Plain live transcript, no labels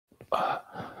Hello,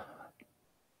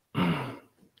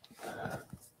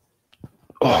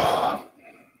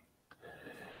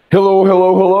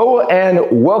 hello, hello, and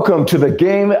welcome to the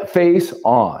Game Face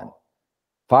On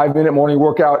 5-minute morning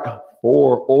workout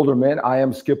for older men. I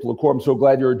am 𝗪𝙑𝙪'𝙧. I'm so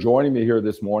glad you're joining me here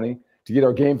this morning to get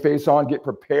our game face on, get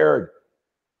prepared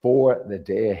for the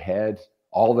day ahead.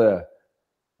 All the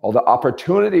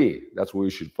opportunity, that's what we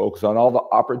should focus on, all the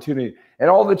opportunity and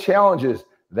all the challenges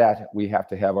that we have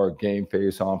to have our game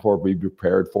face on for, be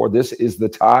prepared for. This is the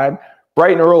time,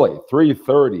 bright and early,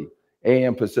 3:30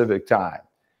 a.m. Pacific time,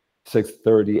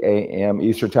 6:30 a.m.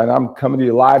 Eastern time. I'm coming to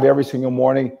you live every single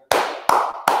morning,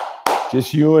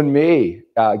 just you and me,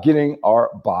 getting our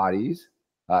bodies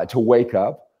to wake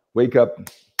up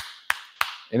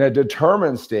in a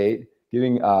determined state,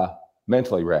 getting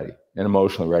mentally ready and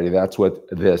emotionally ready. That's what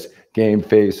this game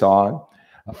face on,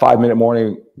 a 5-minute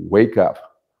morning workout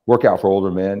for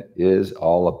older men is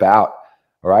all about.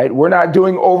 All right, we're not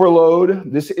doing overload.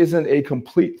 This isn't a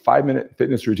complete 5-minute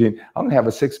fitness routine. I'm gonna have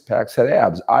a 6-pack set of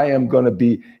abs. I am gonna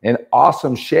be in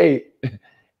awesome shape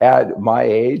at my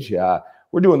age.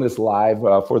 We're doing this live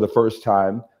for the first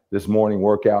time, this morning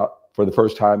workout for the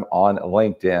first time on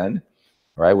LinkedIn.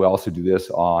 All right, we also do this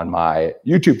on my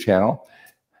YouTube channel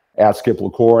at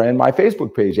𝗪𝙑𝙪'𝙧 and my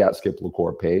Facebook page at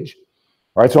𝗪𝙑𝙪'𝙧 page.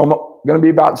 All right, so I'm going to be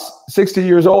about 60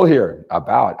 years old here. I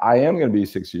am going to be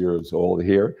 60 years old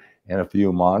here in a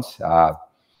few months. I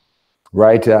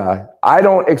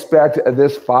don't expect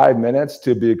this 5 minutes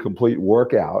to be a complete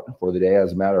workout for the day.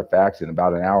 As a matter of fact, in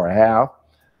about an hour and a half,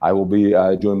 I will be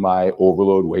doing my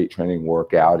overload weight training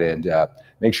workout, and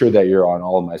make sure that you're on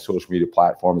all of my social media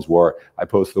platforms where I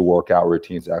post the workout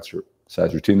routines,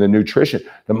 exercise routine, the nutrition,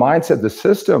 the mindset, the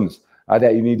systems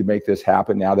that you need to make this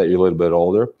happen now that you're a little bit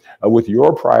older, with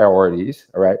your priorities.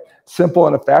 All right, simple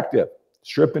and effective,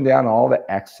 stripping down all the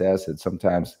excess. And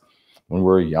sometimes when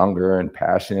we're younger and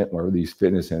passionate, or these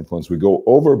fitness influence, we go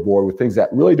overboard with things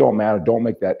that really don't matter, don't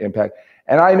make that impact.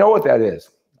 And I know what that is.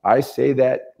 I say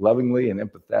that lovingly and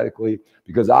empathetically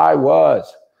because I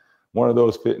was one of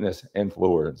those fitness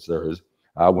influencers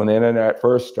when the internet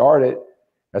first started.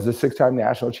 As a 6-time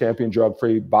national champion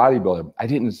drug-free bodybuilder, I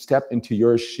didn't step into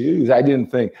your shoes. I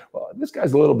didn't think, well, this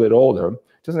guy's a little bit older,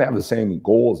 doesn't have the same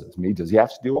goals as me. Does he have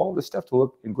to do all this stuff to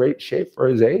look in great shape for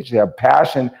his age? To have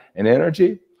passion and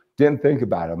energy? Didn't think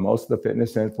about it. Most of the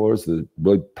fitness influencers are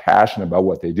really passionate about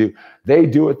what they do. They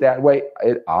do it that way.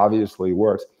 It obviously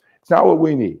works. It's not what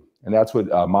we need. And that's what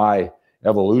my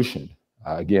evolution,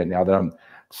 again, now that I'm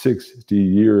 60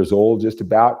 years old just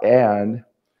about, and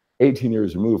 18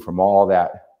 years removed from all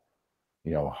that,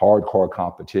 hardcore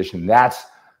competition. That's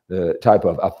the type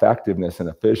of effectiveness and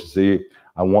efficiency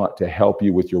I want to help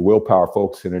you with your willpower,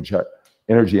 focus,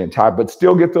 energy, and time, but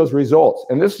still get those results.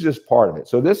 And this is just part of it.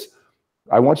 So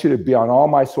I want you to be on all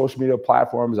my social media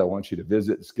platforms. I want you to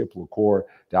visit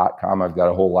𝗪𝙑𝙪'𝙧.com. I've got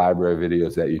a whole library of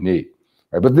videos that you need.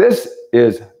 Right? But this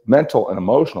is mental and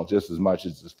emotional just as much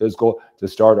as it's physical to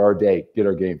start our day, get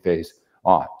our game face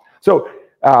on. So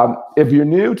if you're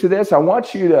new to this, I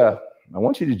want you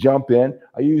to jump in.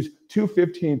 I use 2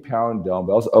 15-pound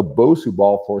dumbbells, a 𝗔𝙗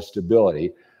ball for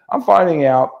stability. I'm finding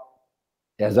out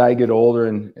as I get older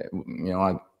and,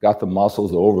 I got the muscles,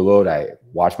 the overload, I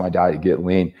watch my diet get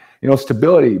lean.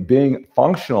 Stability, being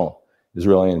functional is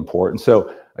really important.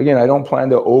 So again, I don't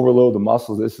plan to overload the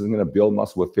muscles. This is going to build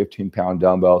muscle with 15-pound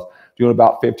dumbbells, doing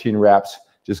about 15 reps.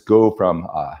 Just go from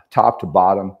top to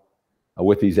bottom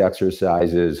with these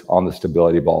exercises on the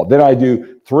stability ball. Then I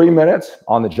do 3 minutes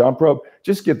on the jump rope.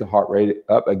 Just get the heart rate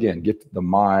up again, get the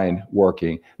mind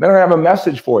working. Then I have a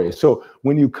message for you. So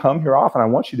when you come here often, I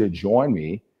want you to join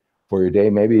me for your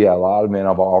day. Maybe a lot of men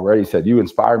have already said, you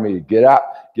inspired me to get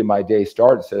up, get my day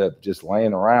started instead of just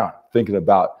laying around thinking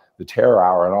about the terror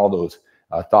hour and all those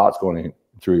thoughts going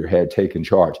through your head, taking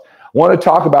charge. I want to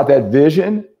talk about that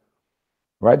vision,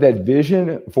 right? That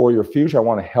vision for your future. I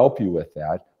want to help you with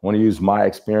that. I want to use my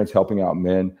experience helping out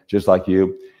men just like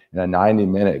you in a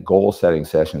 90-minute goal setting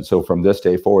session. So from this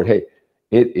day forward, hey,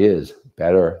 it is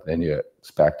better than you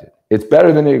expected. It's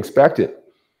better than you expected,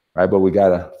 right? But we got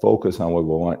to focus on what we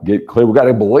want. Get clear. We got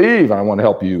to believe. I want to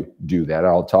help you do that.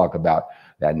 I'll talk about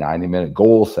that 90-minute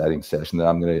goal setting session that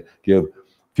I'm going to give a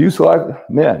few select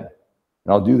men.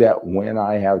 And I'll do that when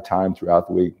I have time throughout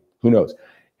the week. Who knows?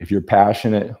 If you're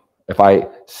passionate, if I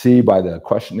see by the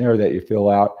questionnaire that you fill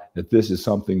out that this is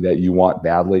something that you want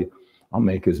badly, I'll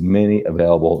make as many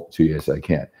available to you as I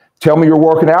can. Tell me you're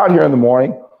working out here in the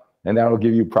morning, and that'll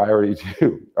give you priority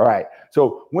too. All right.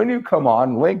 So when you come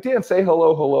on LinkedIn, say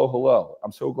hello, hello, hello.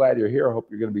 I'm so glad you're here. I hope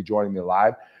you're going to be joining me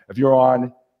live. If you're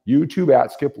on YouTube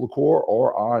at Skip LaCour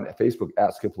or on Facebook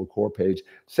at Skip LaCour page.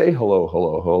 Say hello,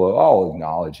 hello, hello. I'll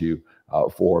acknowledge you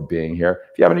for being here.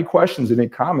 If you have any questions, any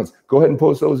comments, go ahead and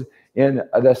post those in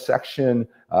the section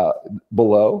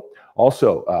below.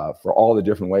 Also, for all the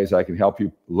different ways I can help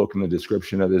you, look in the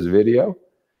description of this video.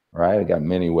 All right, I got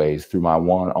many ways through my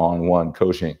one-on-one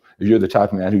coaching. If you're the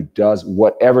type of man who does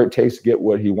whatever it takes to get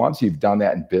what he wants, you've done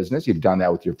that in business, you've done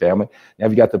that with your family. Now,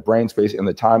 if you got the brain space and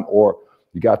the time, or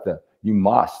you got the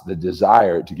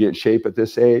desire to get in shape at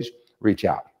this age, reach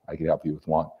out. I can help you with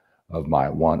one of my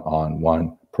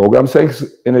one-on-one programs. Thanks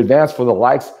in advance for the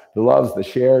likes, the loves, the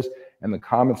shares, and the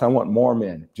comments. I want more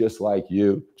men just like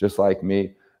you, just like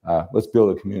me. Let's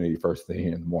build a community first thing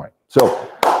in the morning. So,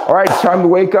 all right, it's time to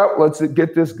wake up. Let's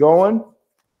get this going.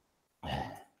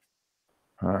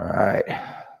 All right.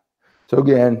 So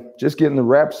again, just getting the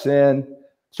reps in,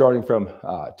 starting from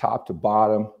top to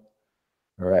bottom.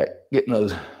 All right, getting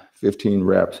those 15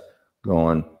 reps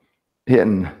going,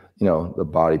 hitting, the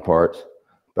body parts,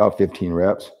 about 15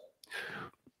 reps.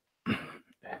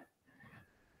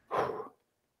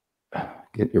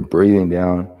 Get your breathing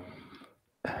down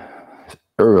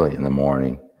early in the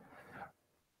morning.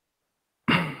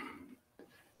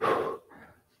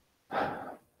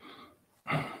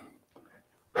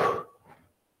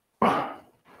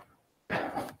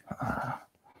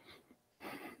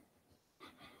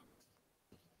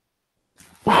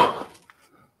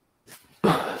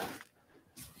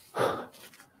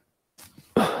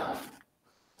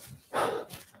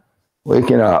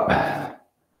 Waking up.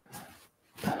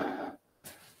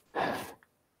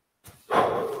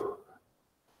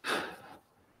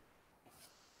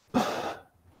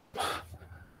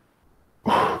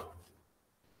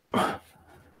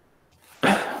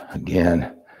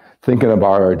 Again, thinking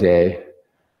about our day,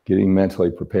 getting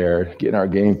mentally prepared, getting our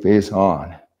game face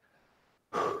on.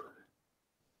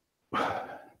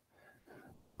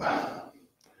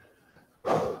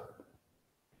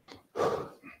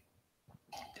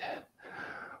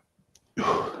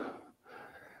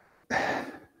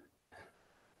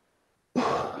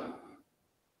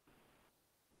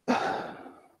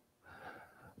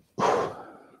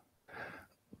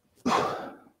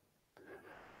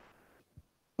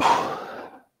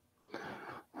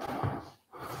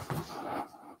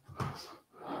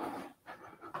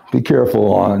 Be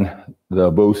careful on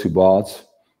the 𝗏𝙬𝗏𝗏. It's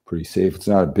pretty safe. It's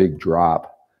not a big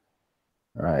drop.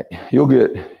 All right. You'll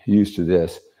get used to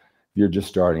this if you're just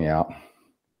starting out.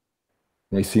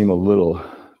 They seem a little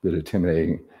bit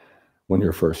intimidating when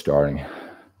you're first starting.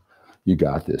 You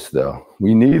got this, though.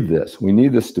 We need this. We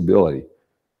need the stability.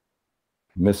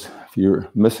 If you're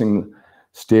missing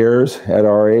stairs at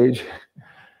our age,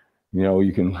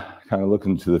 you can kind of look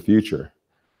into the future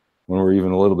when we're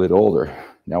even a little bit older.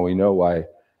 Now we know why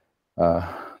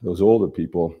those older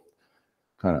people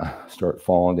kind of start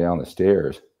falling down the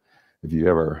stairs. If you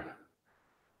ever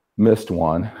missed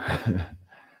one,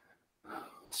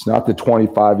 it's not the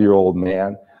 25-year-old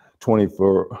man,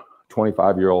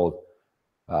 25-year-old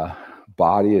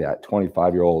body, that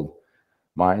 25-year-old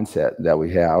mindset that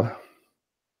we have.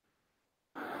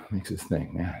 Makes us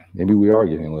think, man, maybe we are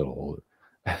getting a little older.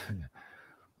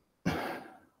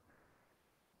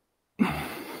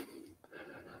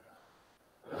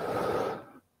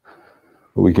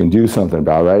 But we can do something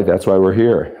about it, right? That's why we're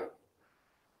here.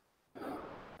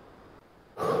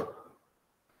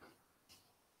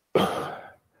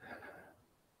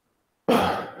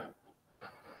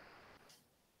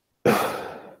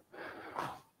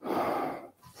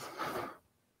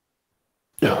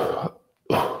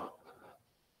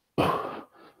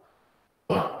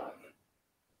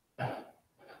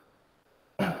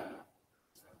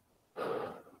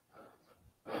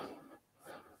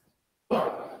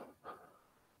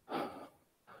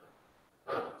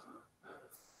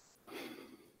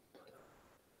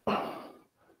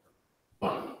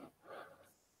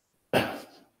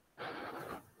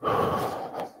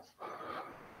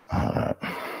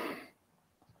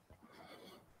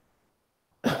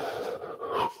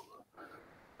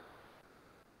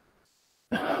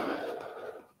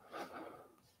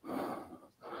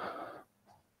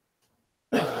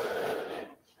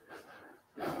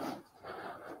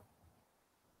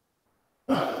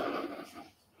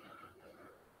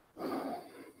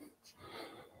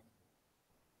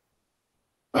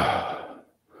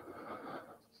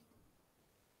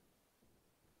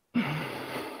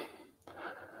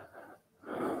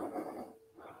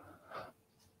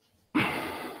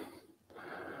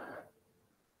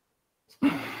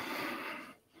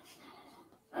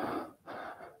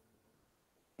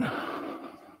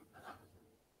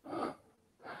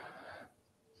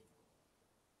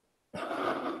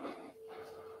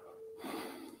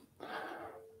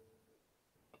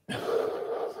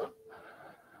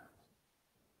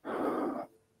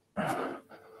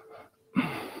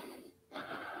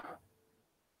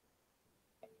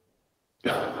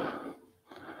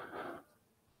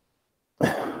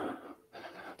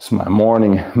 It's my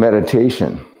morning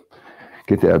meditation.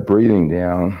 Get that breathing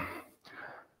down,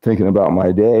 thinking about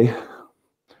my day.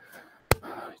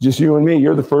 Just you and me.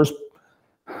 You're the first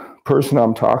person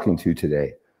I'm talking to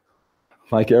today.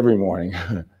 Like every morning,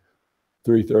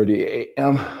 3:30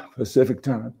 a.m. Pacific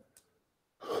time.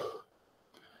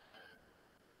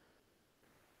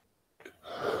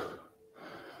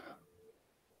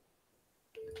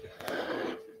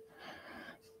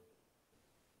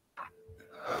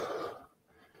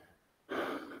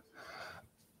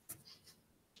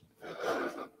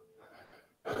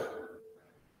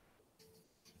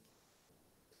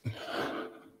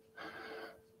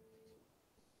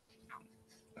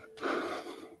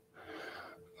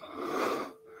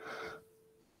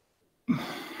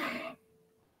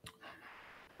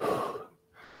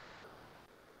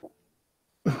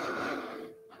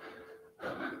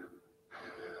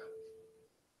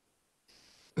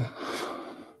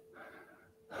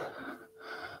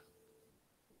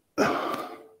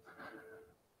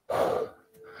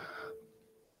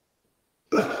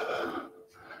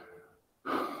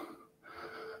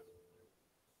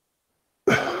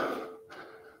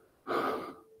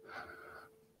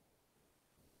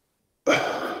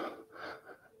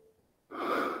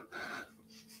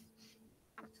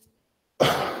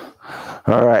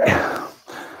 All right.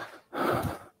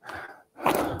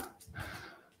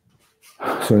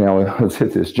 So now let's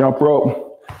hit this jump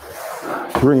rope.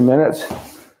 3 minutes.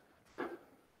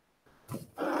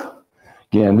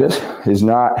 Again, this is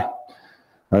not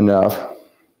enough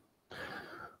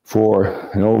for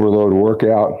an overload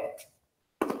workout,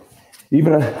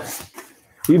 even a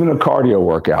cardio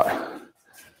workout.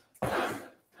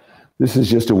 This is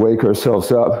just to wake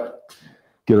ourselves up,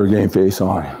 get our game face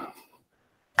on.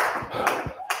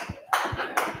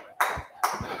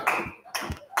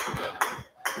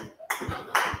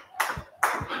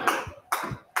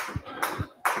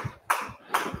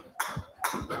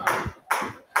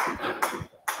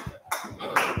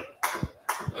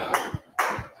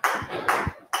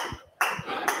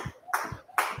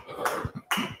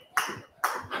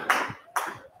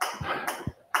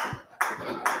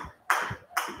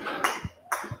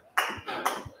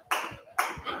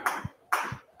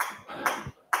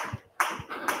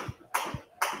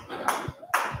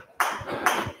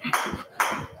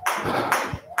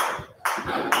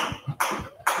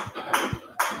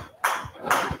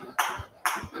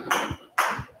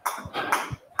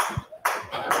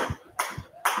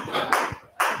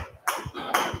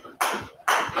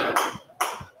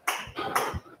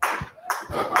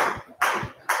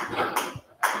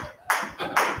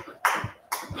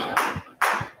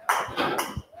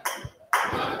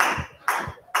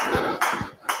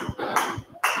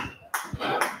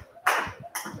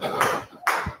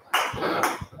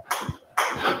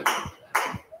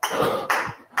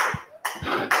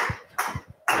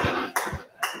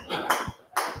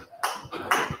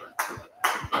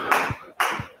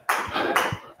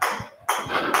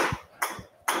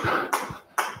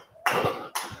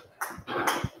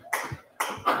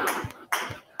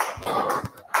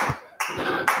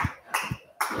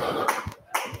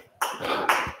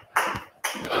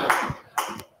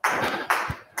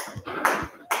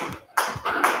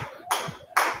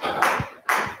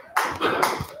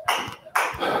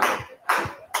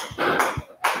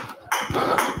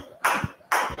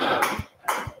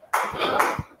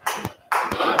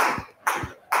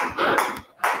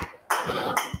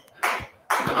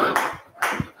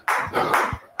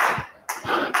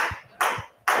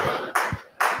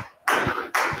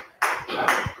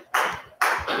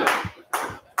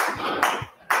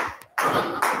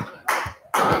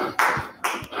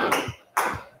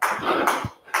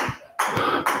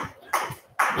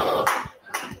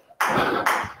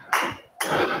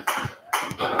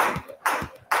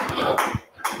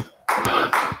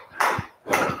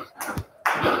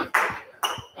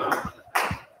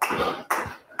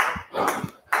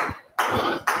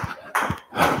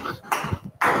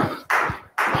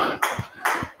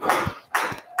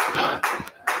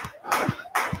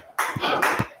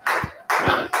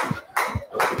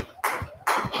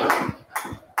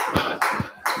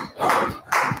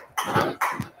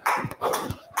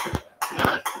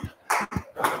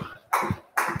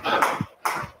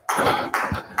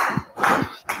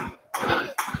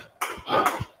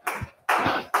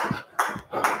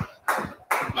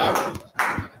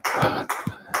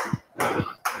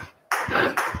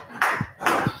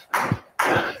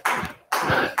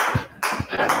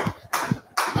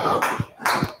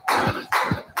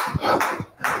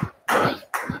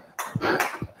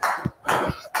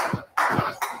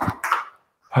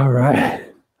 All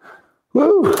right.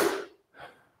 Woo.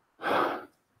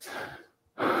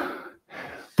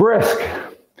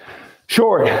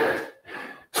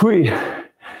 sweet,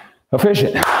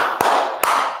 efficient.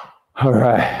 All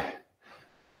right.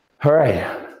 All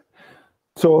right.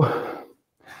 So,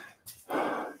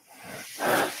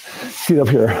 feet up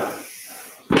here,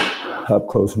 up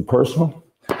close and personal.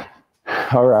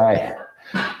 All right.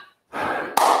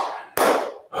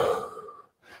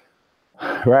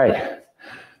 Right.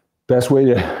 Best way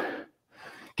to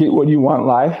get what you want in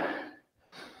life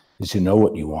is to know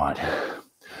what you want.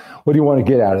 What do you want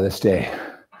to get out of this day?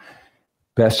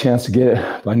 Best chance to get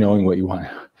it by knowing what you want.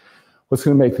 What's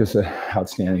going to make this an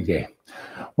outstanding day?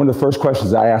 One of the first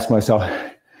questions I ask myself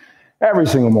every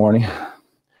single morning,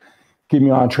 keep me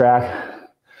on track,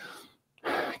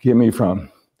 get me from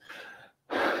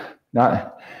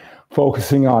not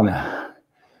focusing on the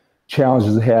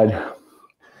challenges ahead,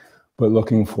 but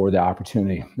looking for the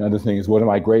opportunity. Another thing is, what am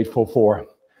I grateful for? You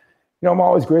know, I'm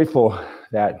always grateful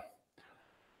that,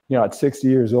 you know, at 60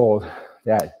 years old,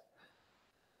 that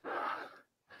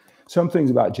some things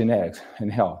about genetics and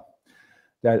health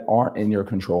that aren't in your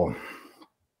control.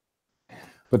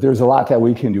 But there's a lot that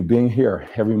we can do. Being here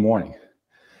every morning,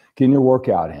 getting your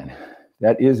workout in,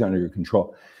 that is under your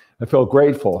control. I feel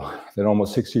grateful that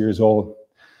almost 60 years old,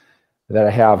 that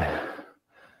I have,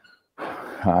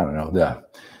 I don't know,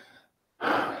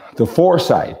 the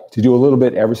foresight to do a little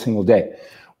bit every single day.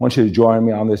 I want you to join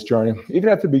me on this journey, even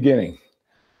at the beginning.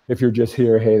 If you're just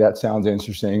here, hey, that sounds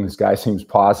interesting. This guy seems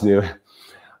positive,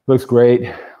 looks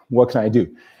great. What can I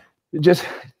do? Just,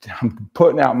 I'm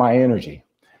putting out my energy,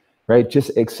 right?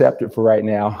 Just accept it for right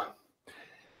now,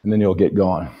 and then you'll get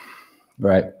going,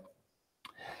 right?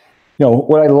 You know,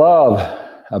 what I love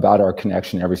about our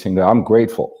connection every single day, I'm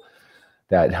grateful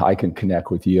that I can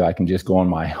connect with you. I can just go in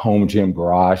my home gym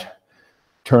garage,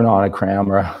 turn on a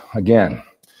camera, again,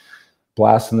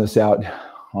 blasting this out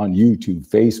on YouTube,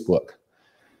 Facebook,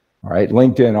 all right,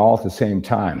 LinkedIn, all at the same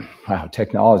time. Wow,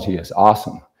 technology is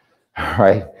awesome, all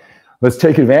right? Let's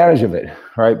take advantage of it,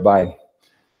 all right, by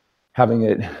having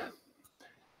it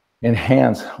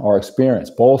enhance our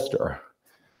experience, bolster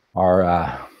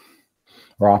our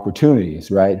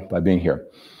opportunities, right, by being here.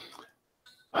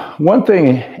 One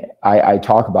thing I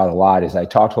talk about a lot is I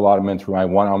talk to a lot of men through my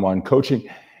one-on-one coaching.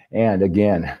 And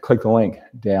again, click the link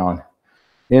down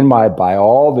in my bio,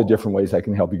 all the different ways I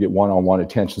can help you get one-on-one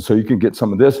attention so you can get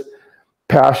some of this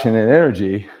passion and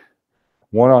energy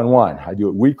one-on-one. I do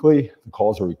it weekly. The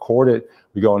calls are recorded.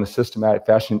 We go in a systematic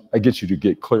fashion. I get you to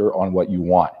get clear on what you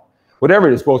want. Whatever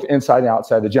it is, both inside and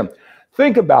outside the gym.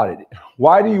 Think about it.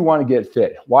 Why do you want to get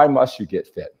fit? Why must you get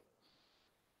fit?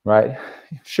 Right?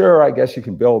 Sure, I guess you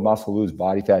can build muscle, lose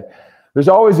body fat. There's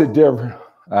always a different,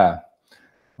 a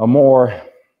more,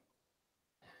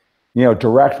 you know,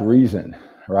 direct reason,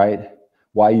 right?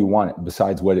 Why you want it,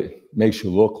 besides what it makes you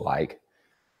look like,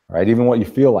 right? Even what you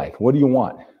feel like. What do you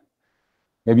want?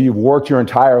 Maybe you've worked your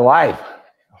entire life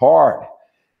hard.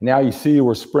 Now you see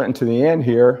we're sprinting to the end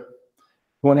here.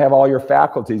 You want to have all your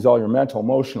faculties, all your mental,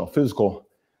 emotional, physical,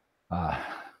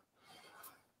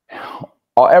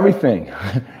 everything.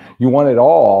 You want it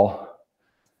all,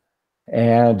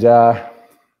 and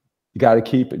you got to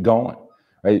keep it going,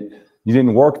 right? You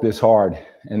didn't work this hard,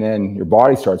 and then your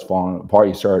body starts falling apart.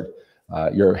 You start,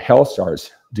 your health starts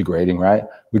degrading, right?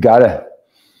 We got to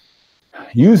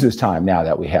use this time now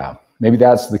that we have. Maybe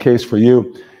that's the case for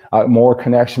you. More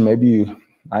connection. Maybe you,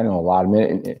 I know a lot of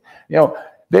men, you know,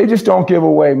 they just don't give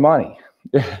away money.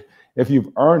 If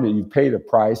you've earned it, you've paid a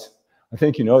price. I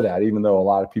think you know that, even though a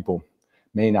lot of people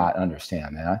may not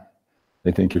understand that.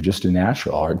 They think you're just a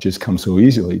natural, or it just comes so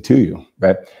easily to you,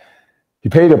 right? You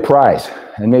paid a price,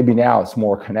 and maybe now it's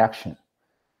more connection,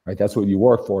 right? That's what you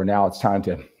work for. Now it's time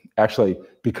to actually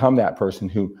become that person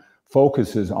who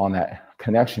focuses on that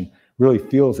connection, really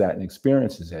feels that and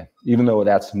experiences it, even though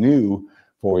that's new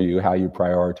for you, how you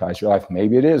prioritize your life.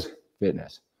 Maybe it is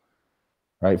fitness,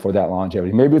 right, for that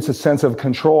longevity. Maybe it's a sense of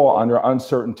control under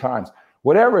uncertain times.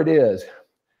 Whatever it is,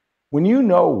 when you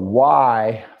know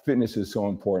why fitness is so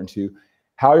important to you,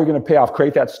 how you're going to pay off,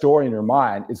 create that story in your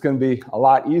mind, it's going to be a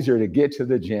lot easier to get to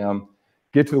the gym,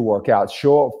 get to the workouts,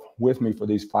 show up with me for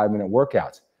these 5-minute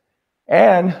workouts.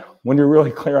 And when you're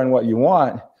really clear on what you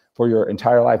want for your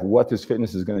entire life, what this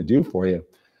fitness is going to do for you,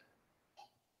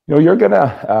 you know, you're going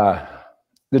to,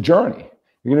 the journey,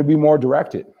 you're going to be more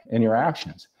directed in your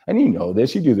actions. And you know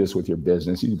this, you do this with your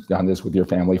business, you've done this with your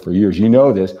family for years, you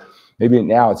know this. Maybe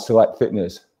now it's to let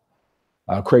fitness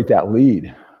create that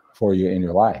lead for you in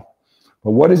your life.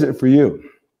 But what is it for you,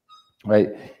 right?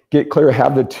 Get clear,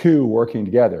 have the two working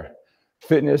together.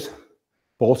 Fitness,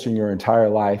 bolstering your entire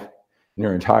life, and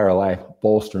your entire life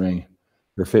bolstering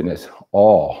your fitness,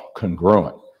 all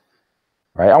congruent.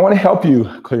 Right? I want to help you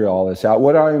clear all this out.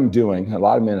 What I am doing, a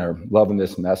lot of men are loving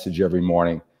this message every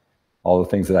morning, all the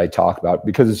things that I talk about,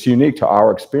 because it's unique to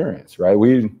our experience, right?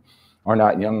 We are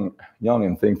not young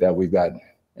and think that we've got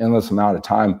endless amount of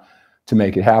time to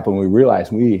make it happen. We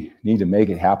realize we need to make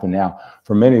it happen now.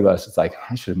 For many of us, it's like,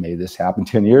 I should have made this happen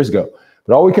 10 years ago.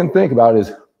 But all we can think about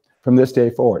is from this day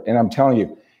forward. And I'm telling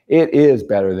you, it is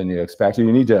better than you expected.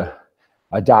 You need to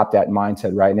adopt that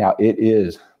mindset right now. It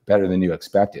is better than you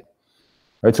expected.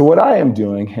 Right, so what I am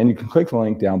doing, and you can click the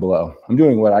link down below, I'm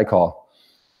doing what I call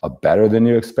a better than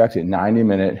you expected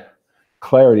 90-minute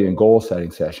clarity and goal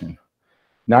setting session.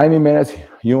 90 minutes,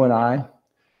 you and I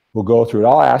will go through it.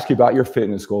 I'll ask you about your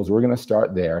fitness goals. We're going to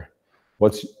start there.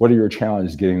 What are your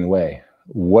challenges getting in the way?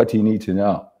 What do you need to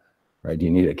know? Right? Do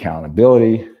you need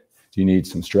accountability? Do you need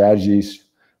some strategies?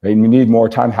 Right? You need more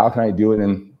time. How can I do it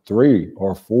in 3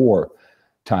 or 4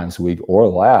 times a week or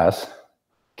less?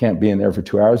 Can't be in there for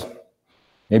 2 hours.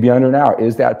 Maybe under an hour.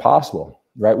 Is that possible?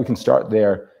 Right? We can start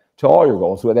there to all your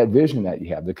goals with that vision that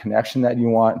you have, the connection that you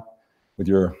want with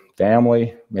your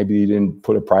family. Maybe you didn't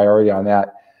put a priority on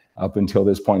that up until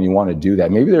this point. You want to do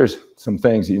that. Maybe there's some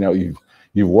things, you know,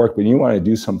 you've worked, but you want to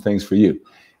do some things for you.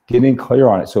 Getting clear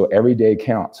on it so every day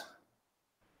counts.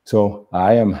 So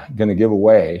I am going to give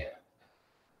away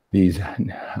these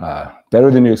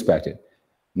better than you expected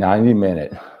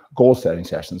 90-minute goal setting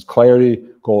sessions, clarity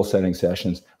goal setting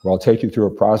sessions, where I'll take you through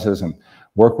a process and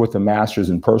work with the masters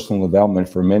in personal development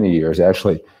for many years.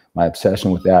 Actually, my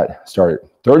obsession with that started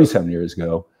 37 years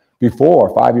ago,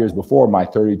 5 years before my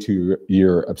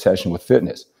 32-year obsession with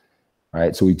fitness.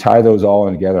 Right? So we tie those all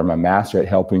in together. I'm a master at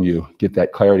helping you get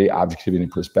that clarity, objectivity,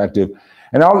 and perspective.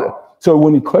 And so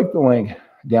when you click the link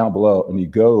down below and you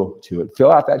go to it,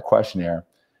 fill out that questionnaire.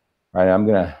 Right? I'm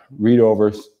going to read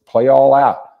over, play all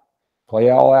out. Play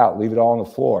all out, leave it all on the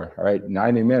floor, all right?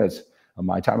 90 minutes of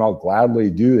my time, I'll gladly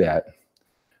do that,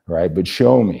 all right? But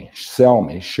show me, show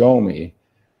me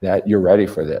that you're ready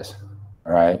for this,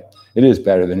 all right? It is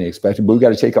better than you expected, but we've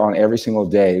got to take on every single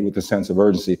day with a sense of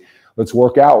urgency. Let's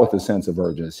work out with a sense of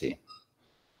urgency,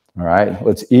 all right?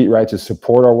 Let's eat right to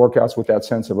support our workouts with that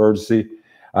sense of urgency.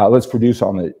 Let's produce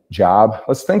on the job.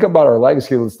 Let's think about our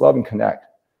legacy. Let's love and connect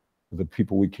with the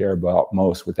people we care about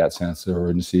most with that sense of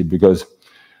urgency, because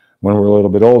when we're a little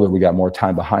bit older, we got more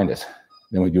time behind us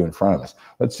than we do in front of us.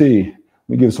 Let's see. Let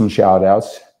me give some shout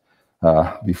outs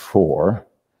before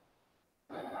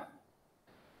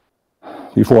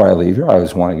I leave here. I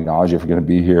just want to acknowledge if you're going to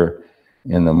be here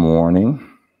in the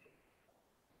morning.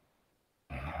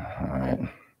 All right.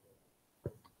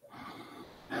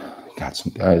 Got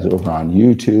some guys over on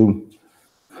YouTube.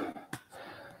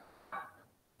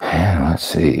 And let's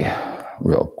see,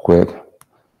 real quick,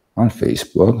 on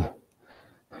Facebook.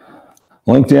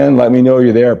 LinkedIn, let me know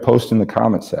you're there. Post in the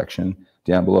comment section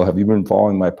down below. Have you been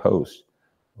following my post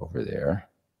over there?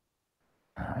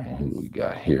 All right, who do we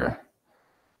got here?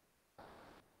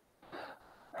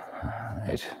 All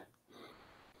right.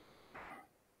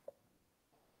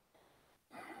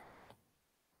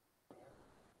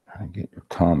 Trying to get your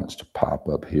comments to pop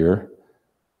up here.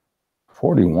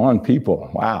 41 people.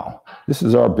 Wow. This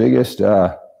is our biggest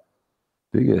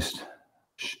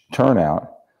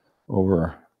turnout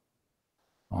over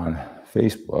on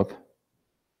Facebook.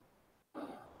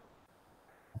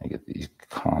 I get these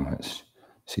comments.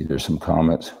 See, there's some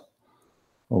comments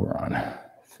over on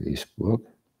Facebook.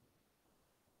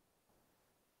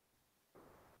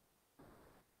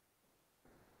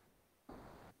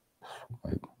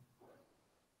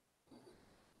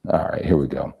 All right, here we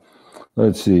go.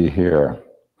 Let's see here.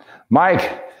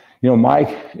 Mike,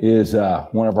 Mike is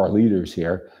one of our leaders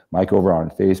here. Mike over on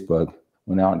Facebook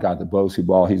went out and got the 𝗏𝙗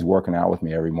ball. He's working out with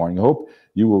me every morning. I hope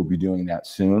you will be doing that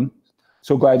soon.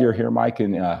 So glad you're here, Mike,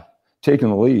 and taking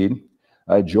the lead.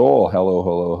 Joel, hello,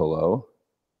 hello, hello.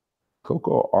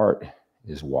 Coco Art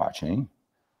is watching.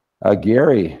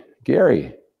 Gary,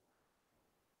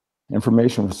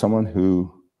 information from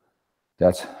someone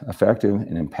that's effective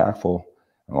and impactful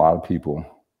in a lot of people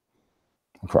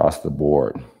across the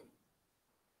board.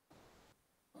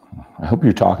 I hope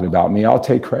you're talking about me. I'll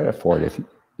take credit for it if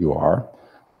you are.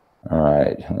 All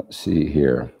right, let's see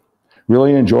here.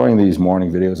 Really enjoying these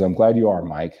morning videos. I'm glad you are,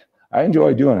 Mike. I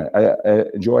enjoy doing it. I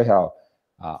enjoy how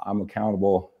I'm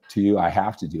accountable to you. I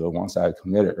have to do it once I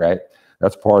commit it, right?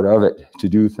 That's part of it, to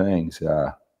do things.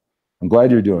 I'm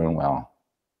glad you're doing well.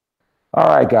 All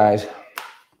right, guys.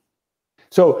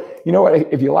 So, you know what?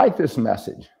 If you like this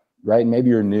message, right, maybe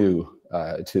you're new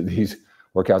to these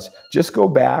workouts, just go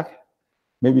back.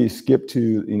 Maybe skip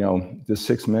to, the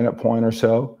 6-minute point or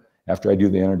so after I do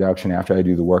the introduction, after I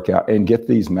do the workout, and get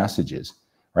these messages,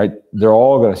 right? They're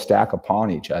all going to stack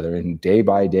upon each other. And day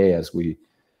by day, as we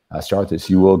start this,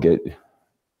 you will get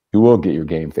your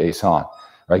game face on.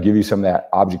 Right? Give you some of that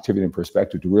objectivity and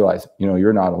perspective to realize, you know,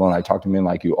 you're not alone. I talk to men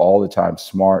like you all the time,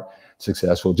 smart,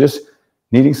 successful, just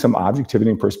needing some objectivity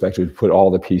and perspective to put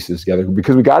all the pieces together,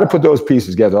 because we got to put those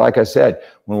pieces together. Like I said,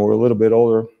 when we're a little bit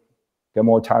older, got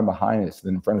more time behind us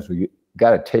than in front of us, we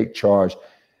got to take charge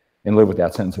and live with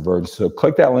that sense of urgency. So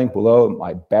click that link below,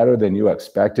 my Better Than You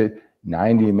Expected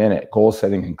 90-minute goal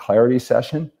setting and clarity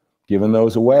session, giving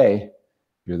those away.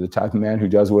 You're the type of man who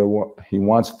does what he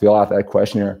wants. Fill out that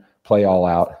questionnaire, play all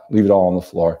out, leave it all on the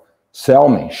floor. Sell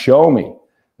me, show me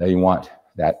that you want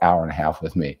that hour and a half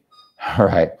with me. All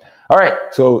right. All right.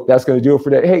 So that's going to do it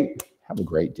for today. Hey, have a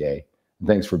great day.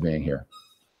 Thanks for being here.